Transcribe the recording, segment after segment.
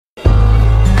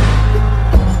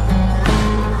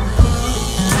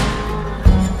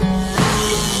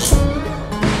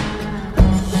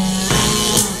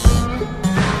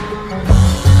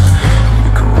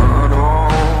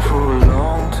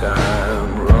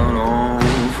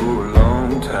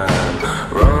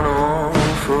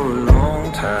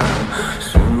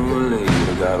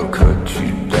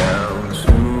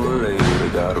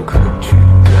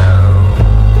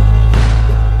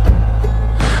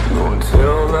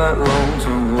that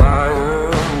lonesome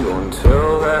liar, go and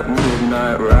tell that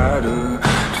midnight rider,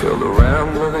 tell the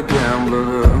rambler, the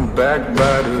gambler, the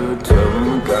backbiter, tell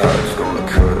him the God's gonna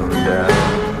cut him down,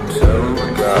 tell him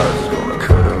the God's gonna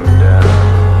cut him down.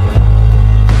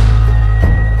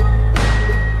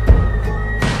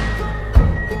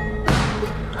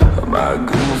 My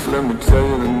goodness, let me tell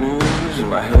you the news.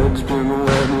 My head's been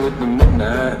wet with the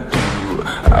midnight dew.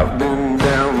 I've been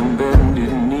down on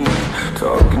bended knee,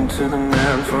 talking to the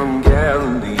man from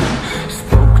Galilee. He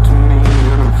spoke to me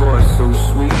in a voice so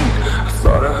sweet, I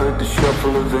thought I heard the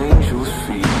shuffle of angels'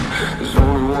 feet. There's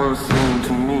only one thing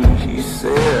to me, he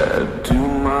said, do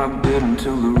my bit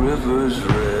until the river's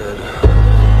red.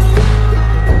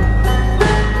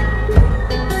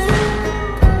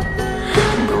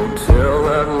 Tell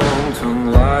that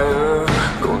long-tongued liar,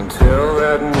 go and tell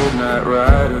that midnight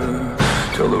rider,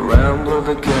 tell the rambler,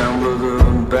 the gambler,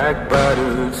 the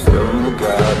backbiter, tell him the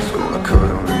God's gonna cut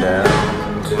him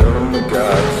down, tell him the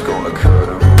God's gonna cut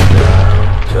him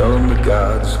down, tell him the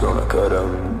God's gonna cut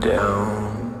him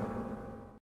down.